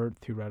 more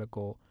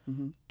theoretical,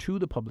 to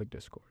the public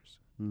discourse.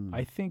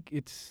 I think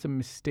it's a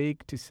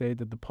mistake to say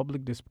that the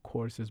public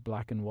discourse is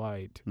black and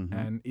white,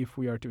 and if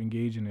we are to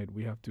engage in it,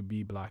 we have to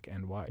be black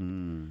and white.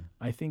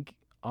 I think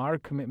our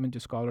commitment to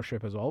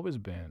scholarship has always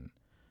been,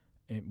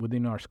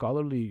 within our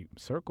scholarly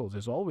circles,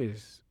 is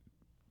always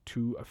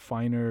to a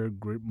finer,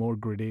 more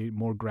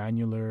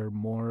granular,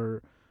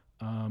 more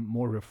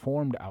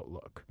reformed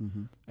outlook.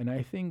 And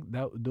I think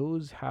that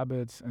those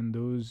habits and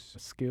those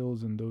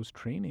skills and those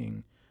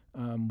training,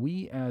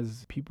 we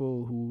as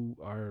people who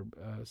are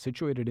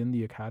situated in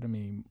the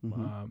academy,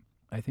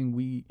 I think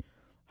we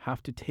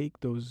have to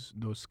take those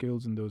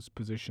skills and those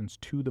positions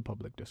to the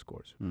public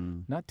discourse,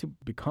 not to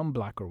become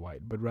black or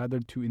white, but rather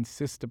to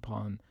insist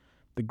upon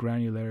the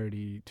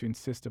granularity, to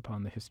insist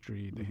upon the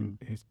history,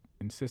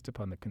 insist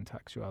upon the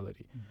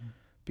contextuality,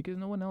 because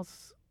no one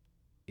else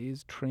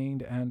is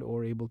trained and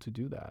or able to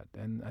do that.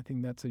 And I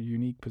think that's a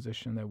unique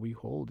position that we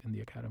hold in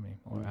the academy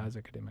or as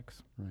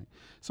academics. Right.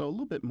 So a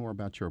little bit more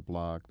about your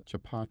blog,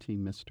 Chapati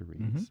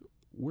Mysteries.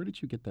 Where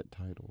did you get that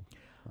title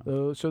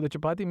from? So the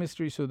Chapati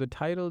Mystery, so the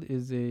title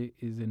is a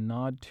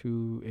nod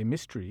to a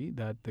mystery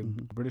that the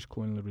British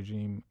colonial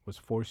regime was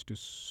forced to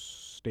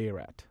stare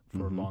at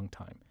for a long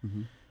time.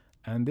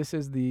 And this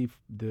is the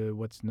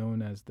what's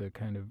known as the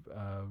kind of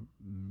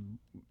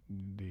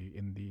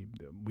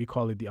we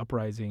call it the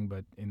uprising,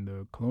 but in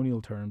the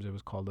colonial terms it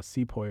was called the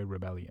Sepoy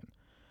Rebellion.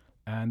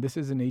 And this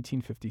is in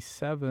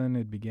 1857.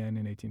 It began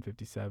in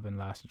 1857,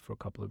 lasted for a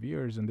couple of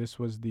years, and this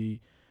was the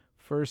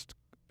first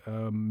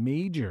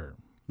major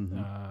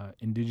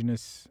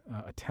indigenous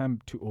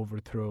attempt to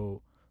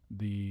overthrow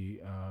the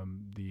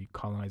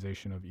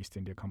colonization of East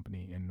India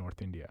Company in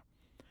North India.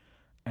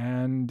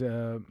 And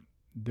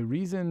the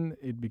reason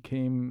it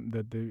became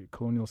that the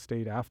colonial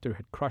state, after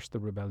had crushed the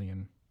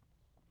rebellion,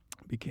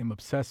 became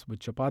obsessed with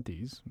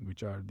chapatis,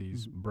 which are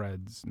these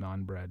breads,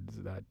 naan breads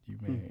that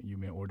you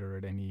may order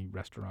at any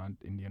restaurant,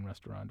 Indian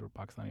restaurant or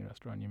Pakistani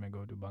restaurant. You may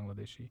go to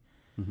Bangladeshi.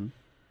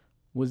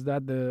 Was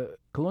that the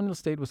colonial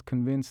state was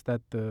convinced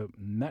that the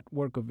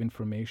network of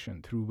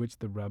information through which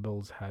the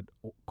rebels had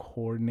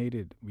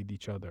coordinated with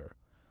each other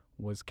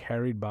was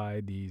carried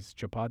by these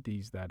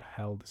chapatis that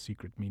held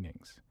secret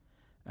meanings.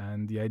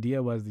 And the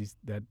idea was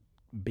that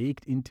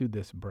baked into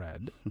this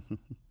bread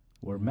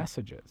were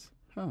messages.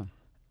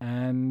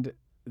 And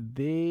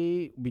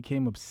they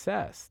became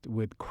obsessed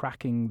with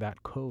cracking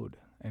that code.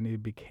 And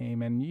it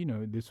became, and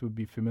this would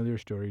be a familiar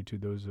story to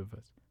those of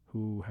us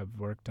who have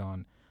worked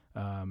on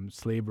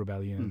slave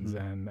rebellions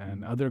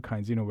and other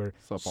kinds, where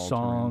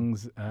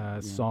songs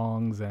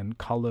and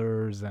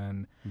colors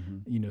and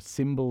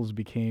symbols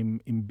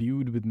became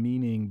imbued with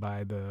meaning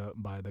by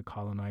the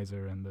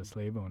colonizer and the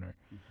slave owner.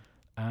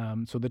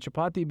 So the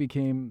chapati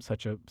became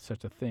such a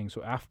thing.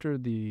 So after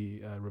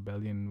the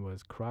rebellion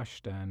was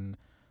crushed and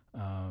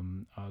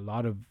a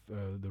lot of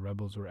the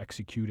rebels were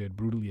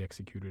brutally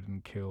executed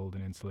and killed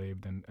and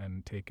enslaved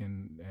and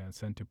taken and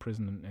sent to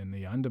prison in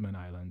the Andaman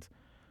Islands,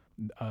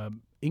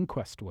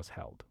 inquest was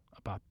held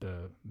about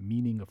the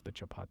meaning of the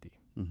chapati.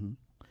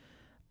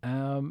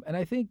 And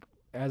I think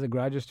as a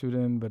graduate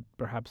student, but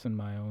perhaps in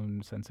my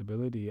own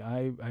sensibility,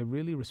 I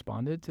really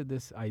responded to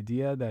this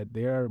idea that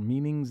there are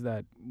meanings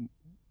that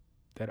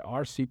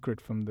are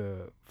secret from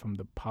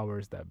the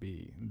powers that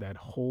be, that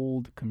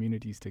hold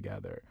communities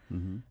together.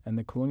 And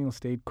the colonial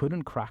state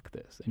couldn't crack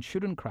this and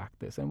shouldn't crack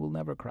this and will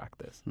never crack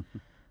this.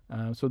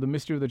 So the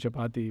mystery of the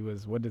chapati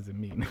was, what does it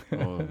mean?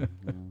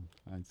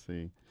 I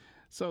see.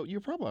 So you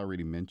probably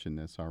already mentioned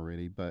this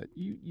already, but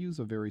you use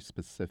a very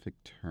specific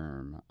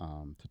term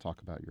to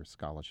talk about your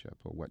scholarship,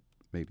 or what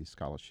maybe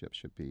scholarship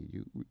should be.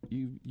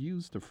 You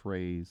use the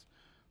phrase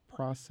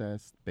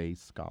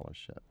process-based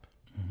scholarship.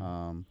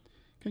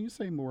 Can you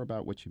say more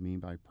about what you mean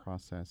by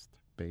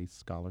process-based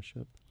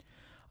scholarship?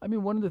 I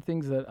mean, one of the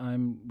things that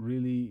I'm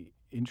really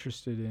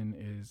interested in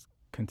is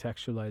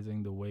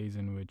contextualizing the ways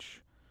in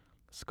which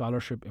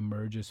scholarship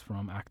emerges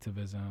from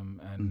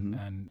activism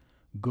and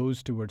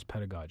goes towards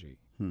pedagogy.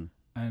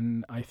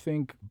 And I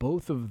think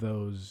both of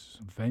those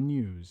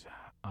venues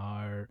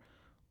are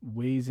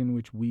ways in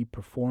which we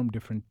perform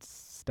different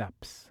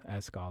steps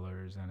as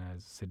scholars and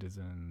as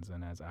citizens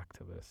and as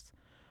activists.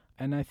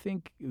 And I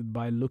think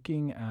by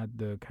looking at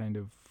the kind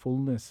of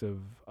fullness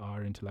of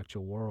our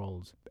intellectual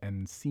worlds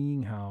and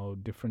seeing how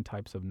different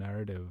types of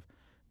narrative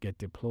get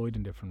deployed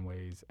in different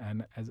ways,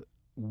 and as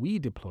we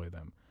deploy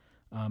them,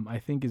 I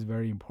think is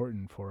very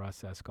important for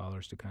us as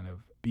scholars to kind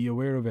of be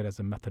aware of it as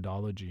a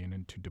methodology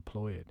and to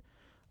deploy it.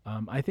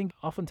 I think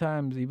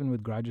oftentimes, even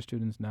with graduate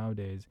students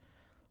nowadays,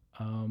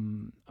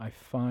 I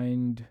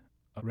find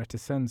a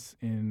reticence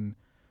in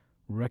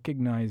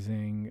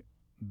recognizing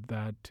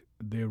that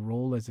their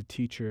role as a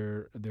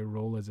teacher, their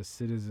role as a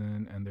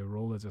citizen, and their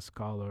role as a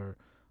scholar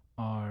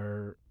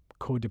are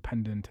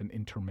codependent and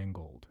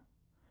intermingled.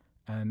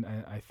 And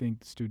I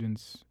think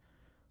students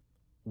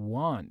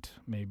want,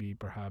 maybe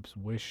perhaps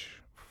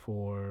wish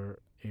for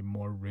a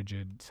more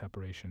rigid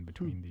separation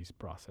between these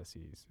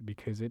processes,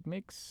 because it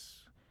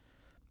makes,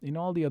 in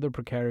all the other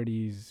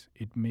precarities,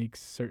 it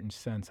makes certain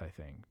sense, I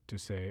think, to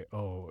say,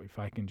 oh, if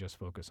I can just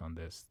focus on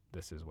this,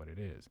 this is what it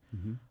is.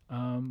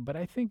 But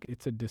I think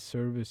it's a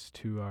disservice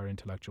to our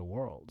intellectual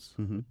worlds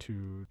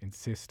to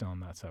insist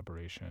on that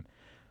separation.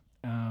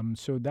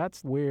 So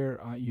that's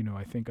where,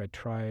 I think I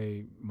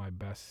try my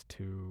best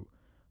to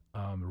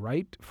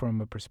write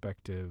from a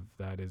perspective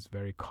that is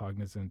very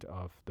cognizant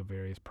of the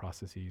various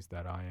processes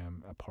that I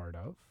am a part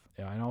of.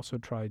 And also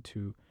try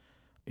to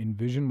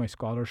envision my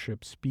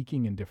scholarship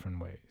speaking in different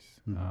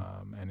ways.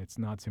 And it's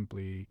not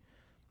simply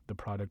the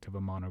product of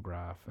a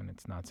monograph, and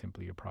it's not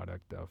simply a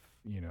product of,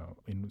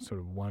 in sort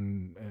of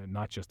one,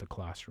 not just a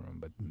classroom,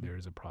 but there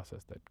is a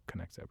process that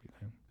connects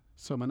everything.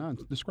 So Manan,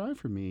 describe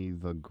for me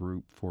the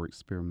Group for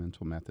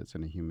Experimental Methods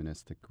in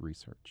Humanistic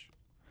Research.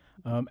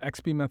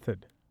 XP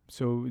Method.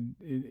 So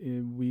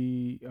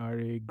we are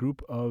a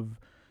group of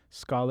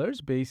scholars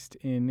based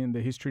in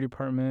the history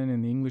department,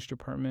 in the English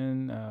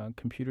department,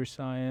 computer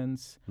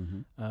science,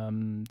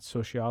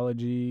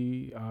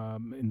 sociology,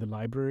 in the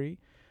library.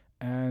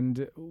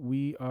 And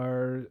we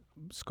are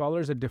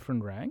scholars at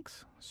different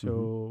ranks.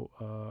 So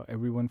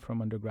everyone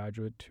from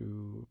undergraduate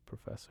to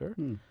professor.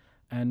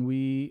 And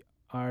we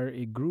are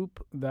a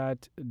group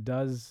that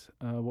does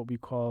what we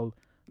call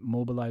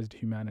mobilized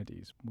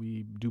humanities.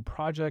 We do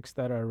projects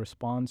that are a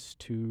response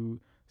to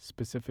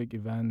specific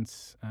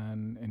events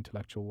and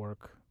intellectual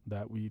work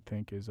that we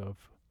think is of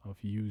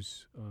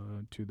use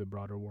to the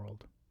broader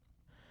world.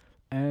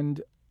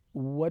 And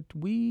what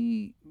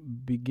we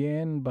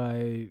began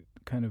by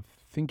kind of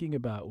thinking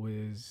about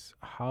was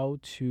how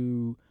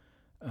to,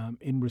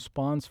 in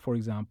response, for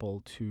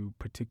example, to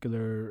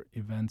particular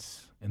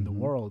events in the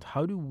world,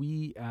 how do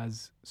we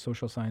as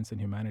social science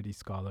and humanities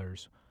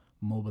scholars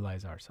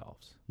mobilize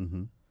ourselves?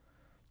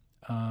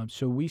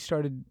 So we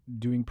started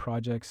doing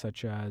projects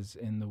such as,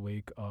 in the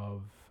wake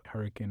of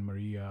Hurricane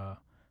Maria,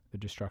 the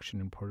destruction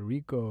in Puerto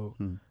Rico,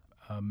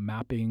 a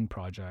mapping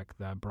project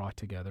that brought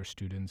together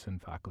students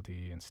and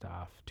faculty and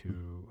staff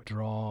to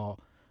draw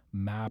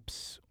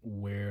maps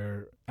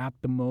where, at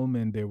the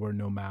moment, there were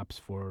no maps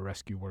for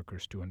rescue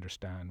workers to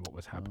understand what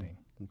was happening.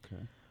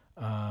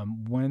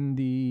 When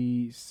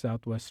the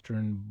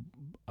southwestern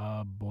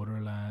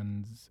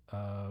borderlands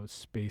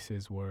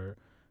spaces were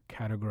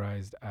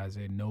categorized as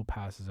a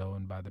no-pass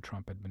zone by the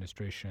Trump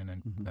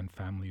administration, and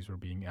families were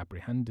being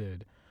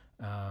apprehended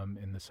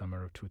in the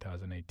summer of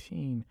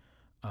 2018,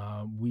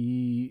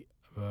 we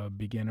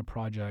began a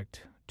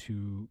project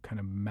to kind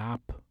of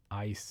map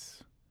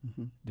ICE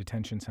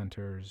detention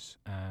centers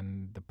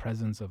and the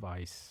presence of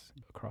ICE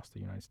across the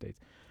United States.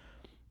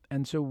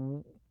 And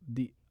so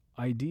the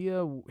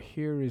idea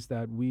here is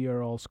that we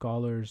are all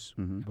scholars,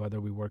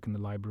 whether we work in the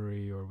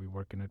library or we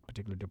work in a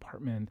particular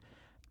department,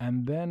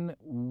 and then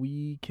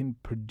we can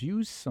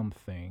produce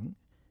something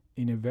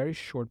in a very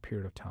short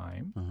period of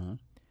time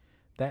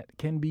that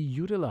can be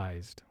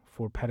utilized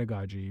for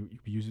pedagogy. You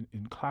could use it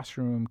in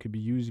classroom, could be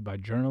used by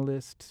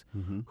journalists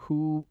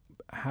who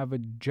have a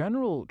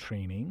general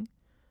training,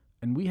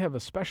 and we have a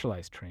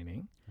specialized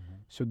training.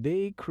 So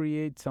they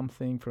create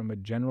something from a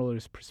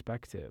generalist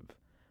perspective,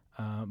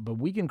 but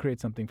we can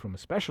create something from a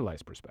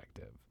specialized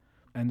perspective.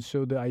 And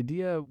so the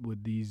idea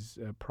with these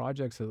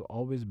projects has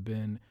always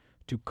been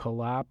to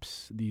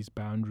collapse these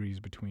boundaries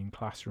between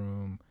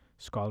classroom,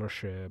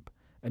 scholarship,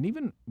 and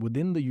even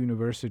within the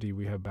university,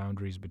 we have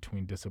boundaries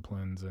between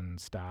disciplines and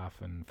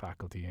staff and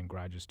faculty and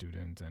graduate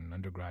students and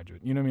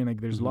undergraduate. You know what I mean?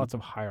 Like there's lots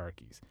of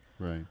hierarchies.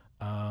 Right.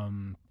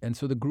 And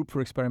so the Group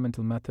for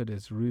Experimental Method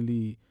is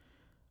really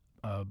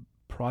a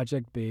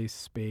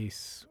project-based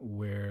space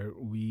where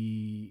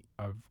we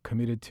are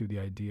committed to the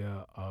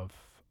idea of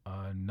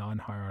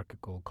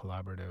non-hierarchical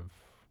collaborative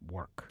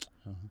work.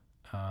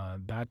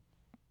 That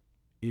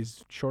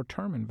is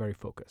short-term and very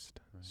focused.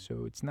 Right.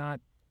 So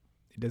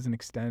it doesn't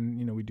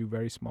extend, we do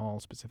very small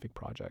specific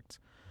projects.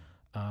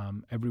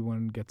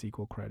 Everyone gets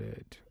equal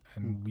credit,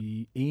 and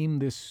we aim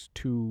this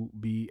to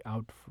be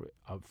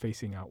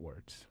facing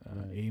outwards,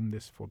 aim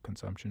this for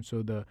consumption.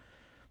 So the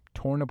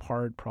Torn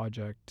Apart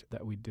project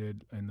that we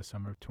did in the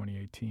summer of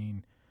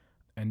 2018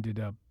 ended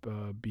up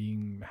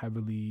being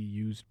heavily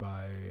used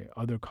by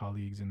other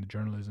colleagues in the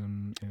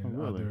journalism,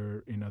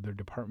 in other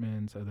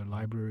departments, other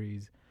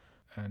libraries,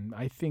 and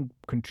I think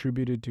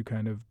contributed to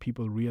kind of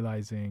people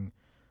realizing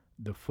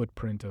the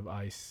footprint of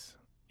ICE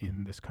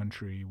in this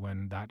country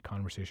when that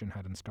conversation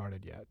hadn't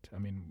started yet. I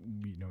mean,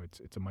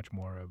 it's a much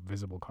more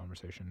visible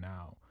conversation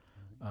now,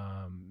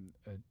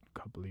 a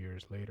couple of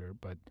years later.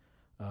 But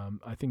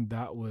I think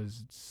that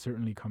was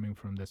certainly coming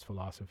from this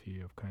philosophy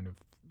of kind of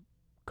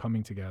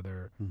coming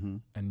together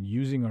and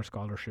using our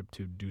scholarship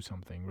to do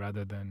something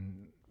rather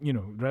than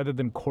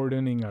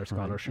cordoning our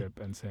scholarship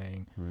and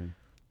saying,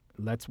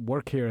 let's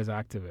work here as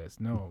activists.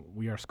 No,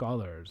 we are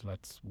scholars.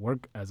 Let's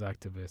work as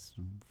activists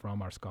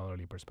from our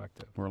scholarly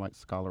perspective. More like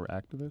scholar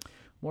activists?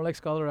 More like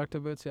scholar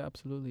activists, yeah,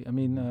 absolutely. I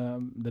mean,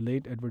 the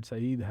late Edward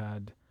Said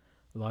had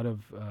a lot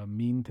of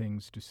mean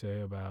things to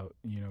say about,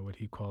 what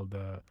he called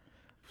the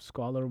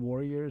scholar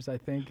warriors, I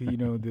think,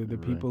 the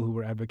people who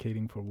were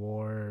advocating for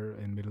war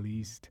in Middle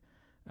East.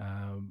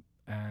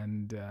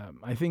 And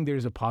I think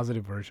there's a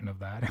positive version of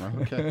that.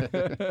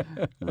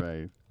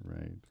 Okay.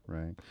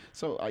 Right.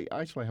 So I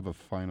actually have a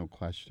final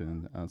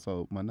question.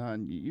 So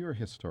Manan, you're a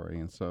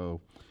historian,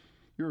 so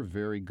you're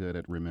very good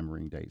at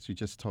remembering dates. You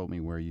just told me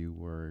where you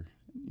were,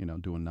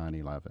 doing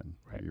 9/11.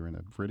 Right. You're in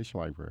a British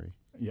library.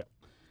 Yeah.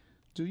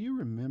 Do you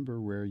remember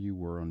where you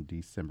were on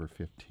December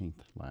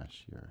 15th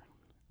last year?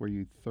 Were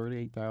you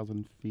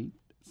 38,000 feet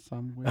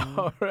somewhere?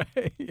 All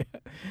right. Yeah.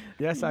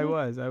 Yes, I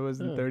was. I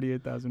was in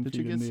 38,000 feet.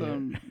 Did you get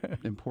some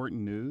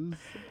important news?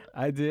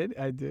 I did.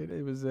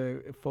 It was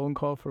a phone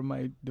call from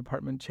my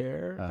department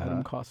chair,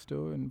 Adam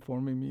Costo,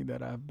 informing me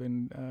that I've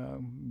been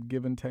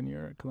given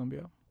tenure at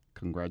Columbia.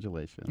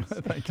 Congratulations.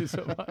 Thank you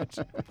so much.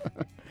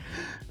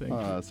 Thank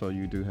you. So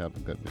you do have a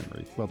good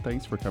memory. Well,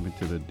 thanks for coming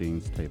to the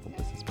Dean's Table.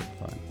 This has been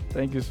fun.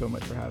 Thank you so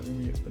much for having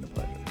me. It's been a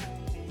pleasure.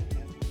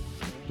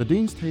 The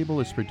Dean's Table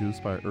is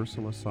produced by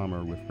Ursula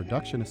Sommer with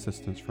production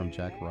assistance from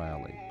Jack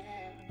Riley.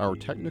 Our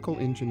technical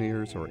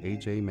engineers are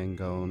A.J.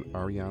 Mangone,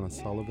 Ariana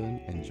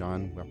Sullivan, and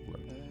John Wepler.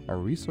 Our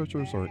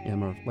researchers are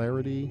Emma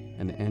Flaherty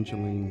and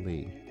Angeline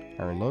Lee.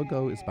 Our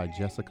logo is by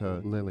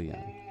Jessica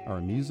Lillian.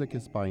 Our music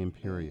is by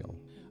Imperial.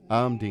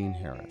 I'm Dean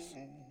Harris.